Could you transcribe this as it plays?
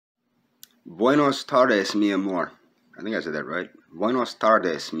Buenos tardes, mi amor. I think I said that right. Buenos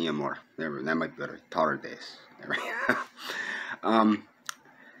tardes, mi amor. There, that might be better. Tardes. um,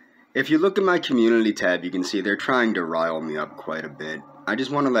 if you look at my community tab, you can see they're trying to rile me up quite a bit. I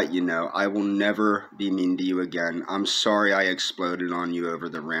just want to let you know, I will never be mean to you again. I'm sorry I exploded on you over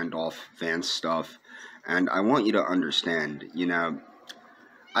the Randolph Vance stuff. And I want you to understand,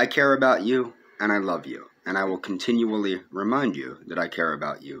 I care about you and I love you. And I will continually remind you that I care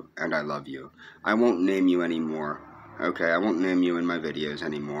about you and I love you. I won't name you anymore. Okay, I won't name you in my videos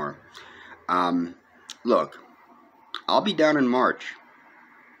anymore. Look, I'll be down in March.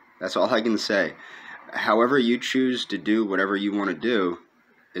 That's all I can say. However you choose to do whatever you want to do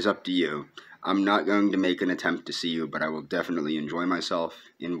is up to you. I'm not going to make an attempt to see you, but I will definitely enjoy myself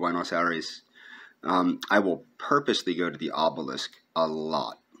in Buenos Aires. I will purposely go to the obelisk a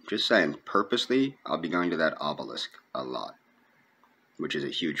lot. Just saying, purposely, I'll be going to that obelisk a lot. Which is a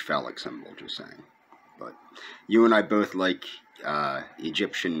huge phallic symbol, just saying. But you and I both like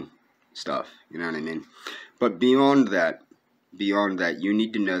Egyptian stuff, you know what I mean? But beyond that, you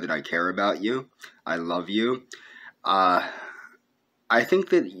need to know that I care about you. I love you. I think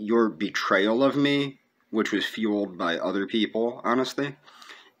that your betrayal of me, which was fueled by other people, honestly,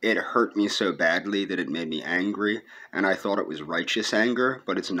 it hurt me so badly that it made me angry, and I thought it was righteous anger,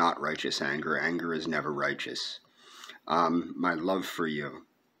 but it's not righteous anger. Anger is never righteous. My love for you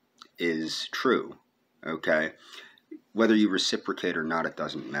is true, okay? Whether you reciprocate or not, it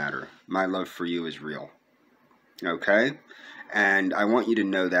doesn't matter. My love for you is real, okay? And I want you to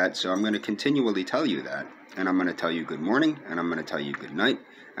know that, so I'm going to continually tell you that. And I'm going to tell you good morning, and I'm going to tell you good night,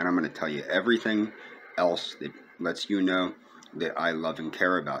 and I'm going to tell you everything else that lets you know that I love and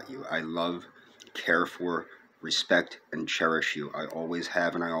care about you. I love, care for, respect, and cherish you. I always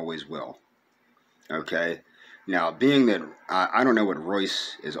have and I always will. Okay? Now, being that I don't know what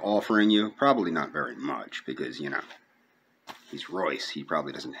Royce is offering you, probably not very much, because, he's Royce. He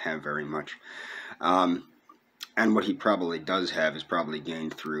probably doesn't have very much. And what he probably does have is probably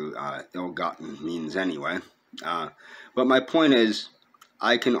gained through ill-gotten means anyway. But my point is,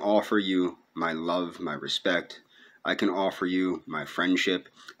 I can offer you my love, my respect. I can offer you my friendship.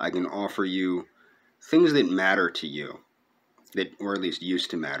 I can offer you things that matter to you, or at least used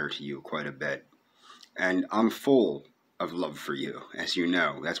to matter to you quite a bit. And I'm full of love for you, as you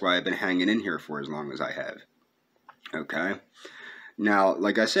know. That's why I've been hanging in here for as long as I have. Okay? Now,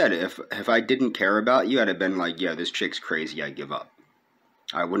 like I said, if I didn't care about you, I'd have been like, yeah, this chick's crazy, I give up.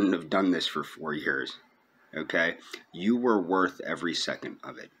 I wouldn't have done this for 4 years. Okay? You were worth every second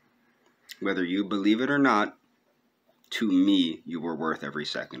of it. Whether you believe it or not, to me, you were worth every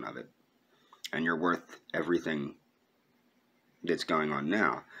second of it. And you're worth everything that's going on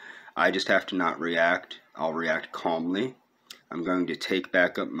now. I just have to not react. I'll react calmly. I'm going to take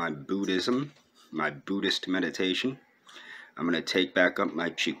back up my Buddhism, my Buddhist meditation. I'm going to take back up my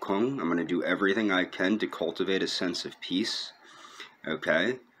Qigong. I'm going to do everything I can to cultivate a sense of peace.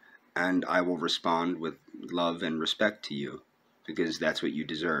 Okay? And I will respond with love and respect to you, because that's what you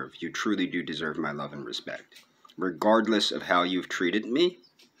deserve. You truly do deserve my love and respect. Regardless of how you've treated me,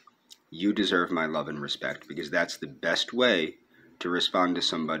 you deserve my love and respect, because that's the best way to respond to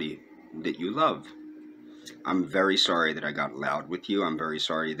somebody that you love. I'm very sorry that I got loud with you. I'm very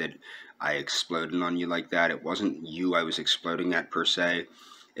sorry that I exploded on you like that. It wasn't you I was exploding at per se.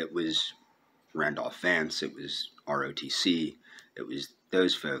 It was Randolph Vance. It was ROTC. It was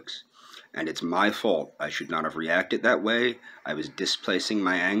those folks. And it's my fault. I should not have reacted that way. I was displacing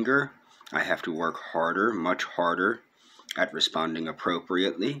my anger. I have to work harder, much harder, at responding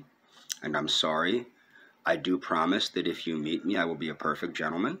appropriately. And I'm sorry. I do promise that if you meet me, I will be a perfect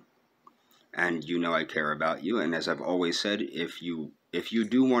gentleman. And you know I care about you. And as I've always said, if you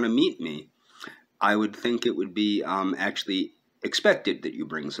do want to meet me, I would think it would be actually expected that you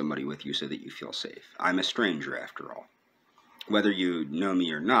bring somebody with you so that you feel safe. I'm a stranger after all. Whether you know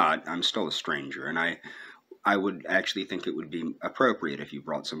me or not, I'm still a stranger. And I would actually think it would be appropriate if you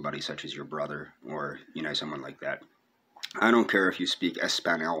brought somebody such as your brother or, someone like that. I don't care if you speak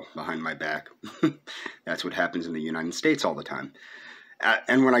Espanol behind my back. That's what happens in the United States all the time.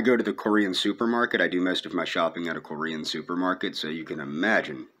 And when I go to the Korean supermarket, I do most of my shopping at a Korean supermarket, so you can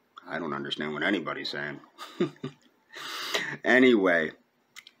imagine, I don't understand what anybody's saying. Anyway,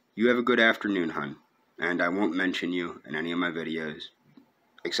 you have a good afternoon, hun, and I won't mention you in any of my videos,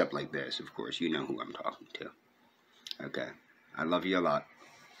 except like this, of course. You know who I'm talking to. Okay, I love you a lot.